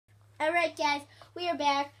Alright guys, we are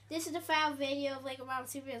back. This is the final video of Lego Marvel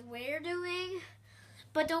Superheroes we're doing.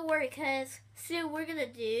 But don't worry, because soon we're going to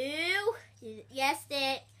do, you guessed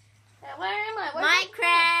it, where am I?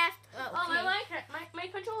 Minecraft. Oh, my Minecraft, my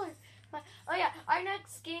controller. Oh yeah, our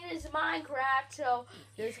next game is Minecraft, so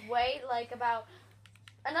just wait like about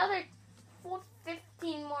another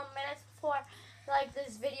 15 more minutes before like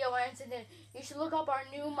this video ends, and then you should look up our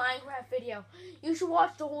new Minecraft video. You should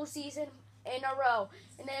watch the whole season in a row,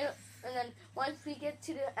 and then once we get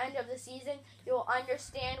to the end of the season, you'll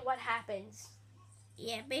understand what happens.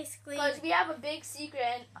 Yeah, basically. Because we have a big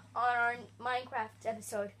secret on our Minecraft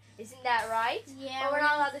episode. Isn't that right? Yeah. But we're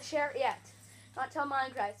not allowed to share it yet. Not till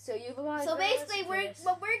Minecraft. So basically,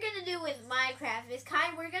 what we're gonna do with Minecraft is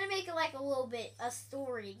we're gonna make it like a little bit a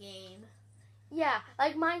story game. Yeah,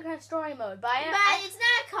 like Minecraft story mode. But it's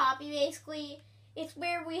not a copy. Basically, it's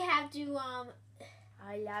where we have to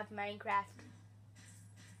I love Minecraft.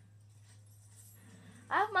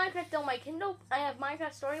 I have Minecraft on my Kindle. I have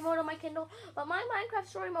Minecraft story mode on my Kindle, but my Minecraft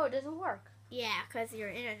story mode doesn't work. Yeah, because your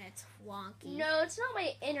internet's wonky. No, it's not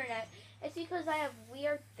my internet. It's because I have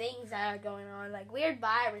weird things that are going on, like weird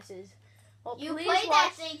viruses. Well, you played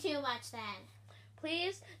that thing too much then.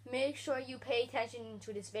 Please make sure you pay attention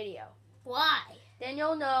to this video. Why? Then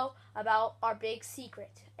you'll know about our big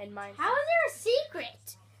secret in Minecraft. How is there a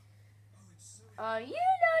secret? You don't even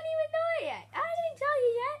know it yet. I didn't tell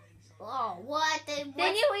you yet. Oh, what? Then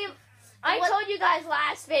I told you guys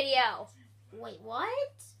last video. Wait, what?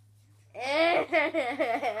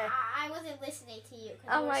 I wasn't listening to you.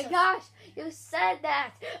 Oh my gosh, you said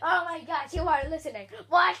that. Oh my gosh, you aren't listening.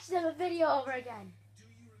 Watch the video over again.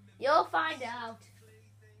 You'll find out.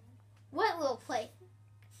 What little play?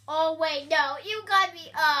 Oh wait, no, you got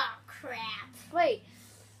me. Oh crap. Wait.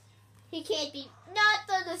 He can't be. Not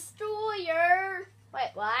the destroyer.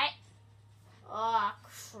 Wait, what? Oh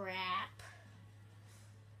crap.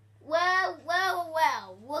 Well.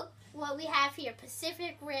 Look what we have here.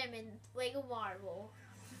 Pacific Rim and Lego Marvel.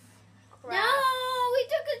 Crap. No, we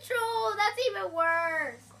took control. That's even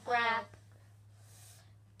worse. Crap.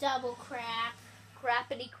 Double crap.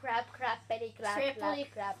 Crappity crap, crappity crap, Triply,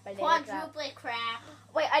 crappity quadruple crap.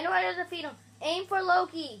 Wait, I know how to defeat him. Aim for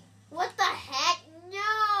Loki. What the heck?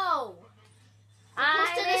 No.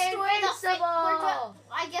 I'm invincible.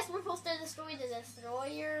 I guess we're supposed to destroy the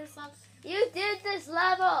destroyer or something. You did this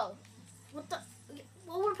level. What the?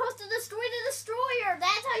 Well, we're supposed to destroy the destroyer.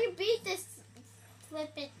 That's how you beat this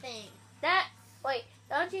flippin' thing. Wait,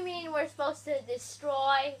 don't you mean we're supposed to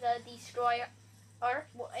destroy the destroyer?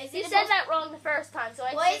 Well, you said that wrong the first time, so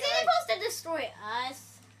I Well, isn't it supposed to destroy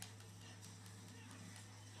us?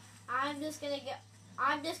 I'm just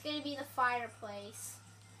gonna be the fireplace.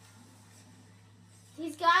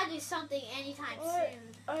 He's gotta do something anytime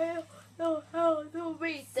soon. I don't know how to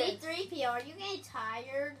beat this. C3PO, are you getting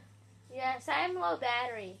tired? Yes, I am low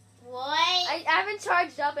battery. What? I haven't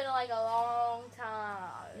charged up in like a long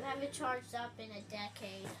time. You haven't charged up in a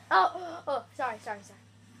decade. Oh, sorry.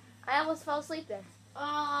 I almost fell asleep there.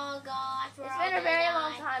 Oh gosh, it's been a very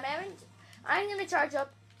long time. I'm gonna charge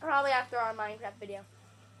up probably after our Minecraft video.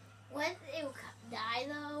 When it will die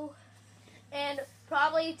though? And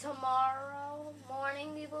probably tomorrow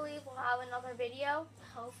morning, we believe we'll have another video.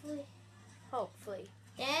 Hopefully.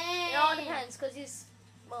 Dang. It all depends, because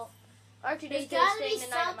R2D2 is staying the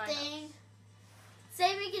night at my house.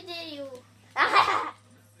 Say we continue.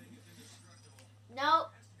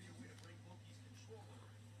 Nope.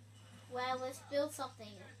 Well, let's build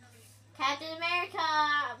something. Captain America,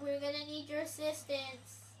 we're gonna need your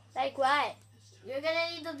assistance. Like what? You're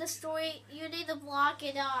gonna need to destroy. You need to block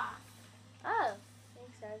it off. Oh,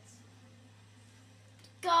 makes sense.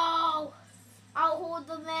 Go. I'll hold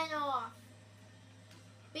the men off.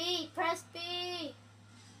 B. Press B.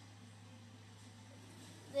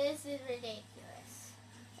 This is ridiculous.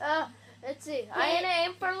 Let's see. I'm gonna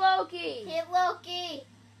aim for Loki. Hit Loki.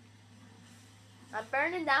 I'm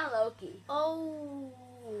burning down Loki. Oh.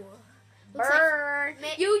 Burn.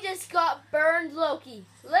 You just got burned, Loki.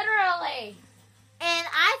 Literally. And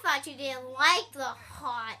I thought you didn't like the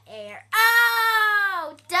hot air.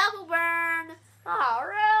 Oh! Double burn. Oh,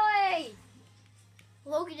 really?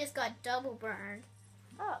 Loki just got double burned.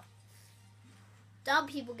 Oh. Dumb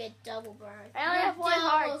people get double burned. I only have one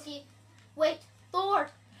heart. Loki. Wait,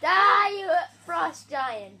 Thor. Die, you frost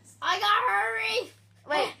giants. I gotta hurry.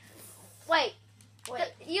 Wait.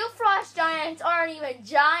 You frost giants aren't even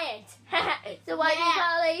giant. So why do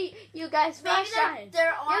you guys frost giants?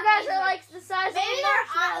 You guys are like the size of a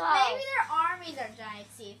marshmallow. Maybe their armies are giant,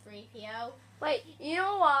 C3PO. Wait, you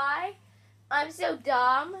know why I'm so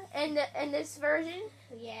dumb in this version?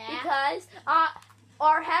 Yeah. Because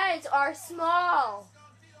our heads are small.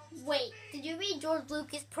 Wait, did you mean George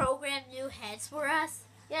Lucas programmed new heads for us?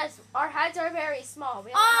 Yes, our heads are very small.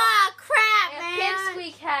 We Crap, have man!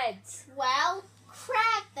 pipsqueak heads. Well,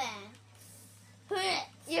 crap then.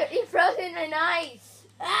 You frozen in ice.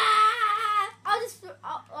 I'll just.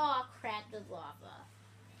 Oh, crap, the lava.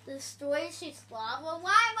 Destroy ship's lava?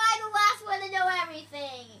 Why am I the last one to know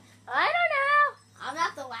everything? I don't know. I'm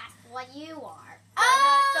not the last one, you are.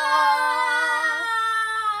 Oh!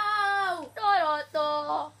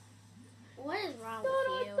 What is wrong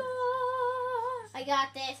with you? I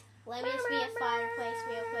got this. Let me just be a fireplace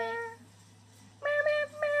real quick.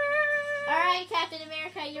 Alright, Captain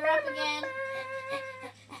America, you're up again.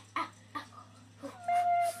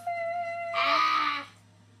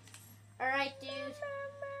 Alright, dude.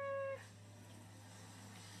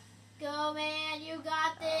 Go, man. You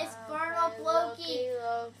got this. Burn up Loki.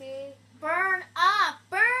 Loki. Burn up.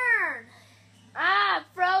 Burn.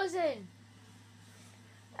 Frozen.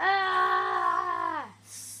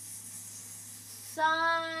 Sun.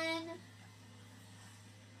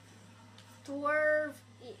 Dwarf.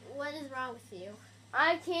 What is wrong with you?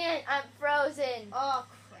 I can't. I'm frozen. Oh,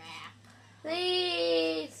 crap.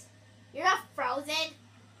 Please. You're not frozen.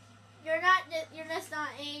 You're just not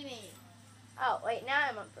aiming. Oh, wait. Now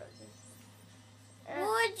I'm unfrozen.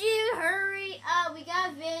 Would you hurry up? We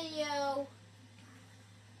got video.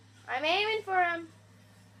 I'm aiming for him.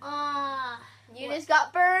 You What? just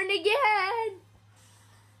got burned again.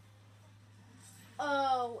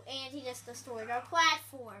 Oh, and he just destroyed our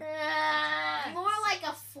platform. Ah. More like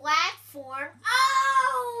a platform.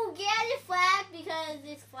 Oh, get it flat because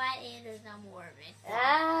it's flat and there's no more of it.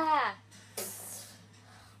 Ah.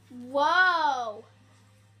 Whoa.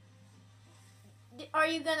 Are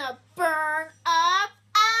you gonna burn up?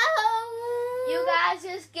 Oh. You guys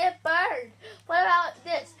just get burned. What about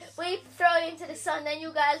this? We throw you into the sun, then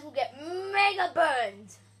you guys will get mega burned.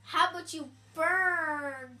 How about you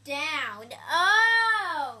burn down?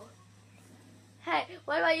 Oh. Hey,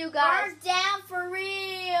 what about you guys? Burn down for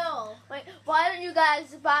real. Wait, why don't you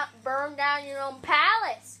guys burn down your own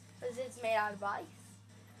palace? Because it's made out of ice.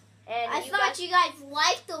 And I thought you guys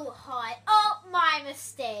liked the hot. Oh, my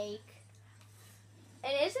mistake.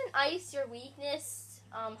 And isn't ice your weakness,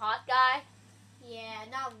 hot guy? Yeah,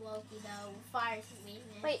 not Loki though. Fire's his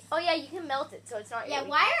weakness. Wait, oh yeah, you can melt it, so it's not your Yeah,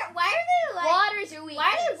 weakness. why are they like? Water's your weakness.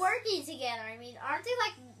 Why are they working together? I mean, aren't they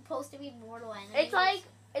like supposed to be mortal enemies?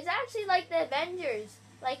 It's actually like the Avengers,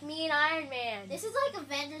 like me and Iron Man. This is like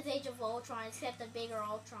Avengers: Age of Ultron, except a bigger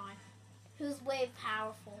Ultron, who's way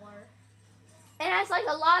powerfuler. It has like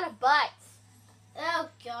a lot of butts. Oh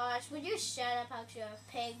gosh, would you shut up about your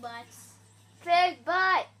pig butts? Pig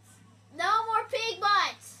butts. No more pig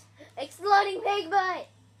butts. Exploding pig butt.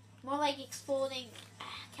 More like exploding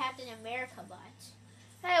Captain America butts.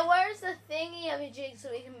 Hey, where's the thingy of a jig so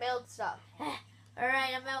we can build stuff?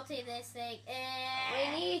 Alright, I'm melting this thing.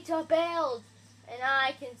 We need to build, and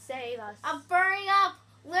I can save us. I'm burning up,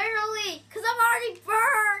 literally, because I'm already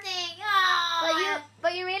burning. Oh,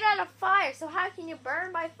 But you're made out of fire, so how can you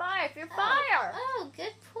burn by fire if you're fire? Oh,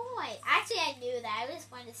 good point. Actually, I knew that. I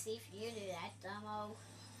just wanted to see if you knew that, dumbo.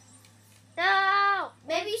 No!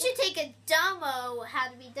 Maybe you should take a dumbo how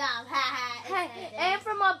to be dumb. Hey, and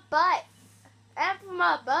from my butt. And from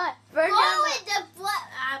my butt. Burn Go down in the blood.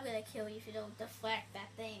 I'm going to kill you if you don't deflect that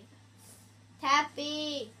thing.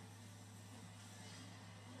 Tappy.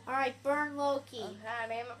 Alright, burn Loki. Okay,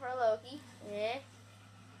 I'm aiming for Loki. Yeah.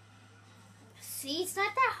 See, it's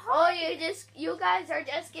not that hard. Oh, you guys are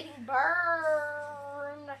just getting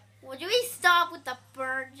burned. Would you stop with the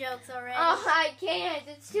burn jokes already? Oh, I can't.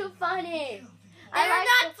 It's too funny. They're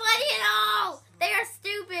not funny at all. They are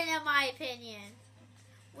stupid, in my opinion.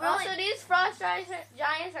 Also, these frost giants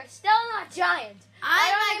are still not giant.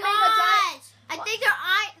 Oh my gosh! I think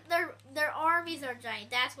their armies are giant.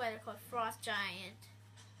 That's why they're called frost giant.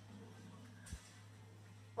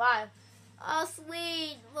 Why? Oh,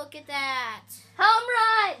 sweet! Look at that. Home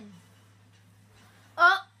run!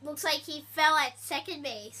 Oh, looks like he fell at second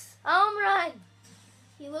base. Home run!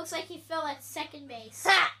 He looks like he fell at second base.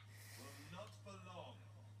 Ha!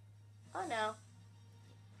 Oh no.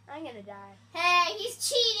 I'm gonna die. Hey, he's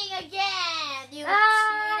cheating again, you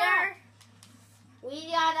Ah!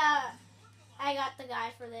 cheater. I got the guy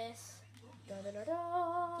for this. Da, da, da,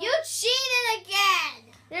 da. You cheated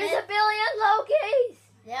again! There's a billion Lokis!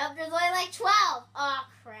 Yep, there's only like 12. Oh,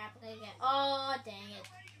 crap. Oh, dang it.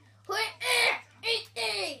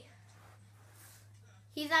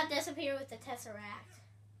 He's not disappearing with the Tesseract.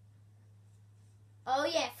 Oh,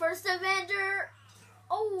 yeah. First Avenger.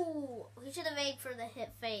 Oh, he should have aimed for the hit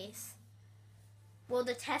face. Well,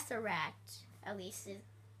 the Tesseract. at least it's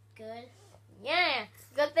good. Yeah.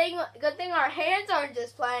 Good thing our hands aren't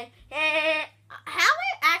just playing. How am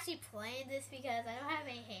I actually playing this because I don't have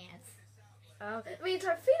any hands? It means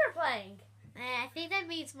our feet are playing. I think that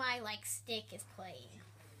means my stick is playing.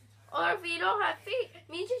 Or if you don't have feet, it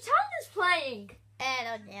means your tongue is playing. I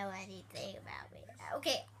don't know anything about me.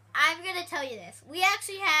 Okay, I'm gonna tell you this. We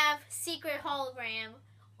actually have secret hologram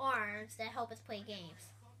arms that help us play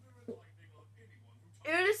games.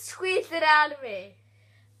 You just squeezed it out of me.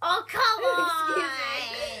 Oh, come on!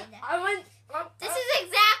 Excuse me. This is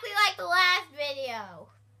exactly like the last video.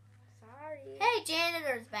 Sorry. Hey,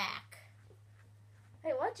 janitor's back.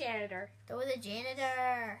 Hey, what janitor? There was a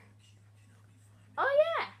janitor.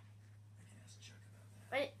 Oh, yeah.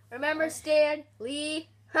 Wait, remember Stan Lee?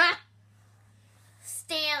 Ha!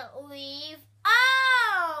 Stan leave.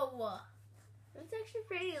 Oh! That's actually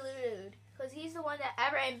pretty lewd. Because he's the one that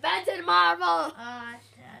ever invented Marvel. Oh,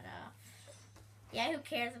 shut up. Yeah, who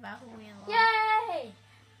cares about who we love? Yay!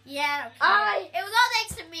 Yeah, I don't care. It was all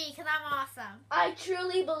thanks to me because I'm awesome. I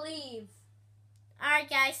truly believe. Alright,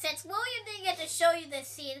 guys, since William didn't get to show you this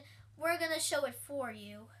scene, we're going to show it for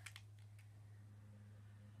you.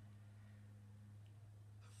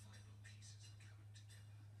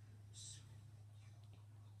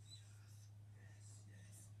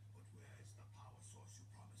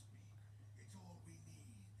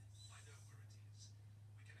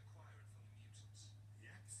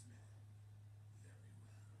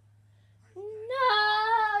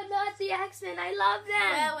 No, not the X-Men. I love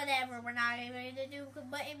them. Well, whatever. We're not even going to do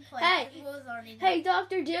button play. Hey, hey,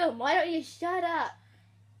 Dr. Doom, why don't you shut up?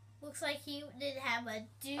 Looks like he didn't have a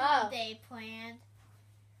doomsday plan.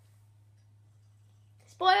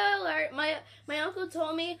 Spoiler alert, my uncle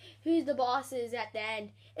told me who the boss is at the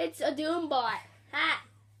end. It's a Doom bot. Ha!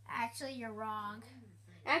 Actually, you're wrong.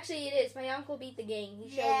 Actually, it is. My uncle beat the game. He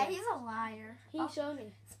showed me. He's a liar. He showed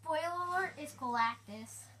me. Spoiler alert, it's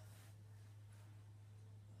Galactus.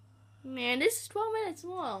 Man, this is 12 minutes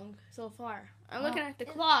long so far. I'm looking at the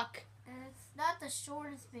clock. It's not the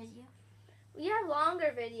shortest video. We have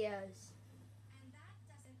longer videos.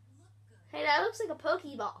 Hey, that looks like a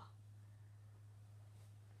Pokeball.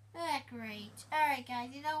 Great. Alright, guys,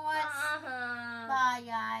 you know what? Bye,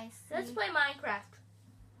 guys. Let's play Minecraft.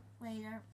 Later.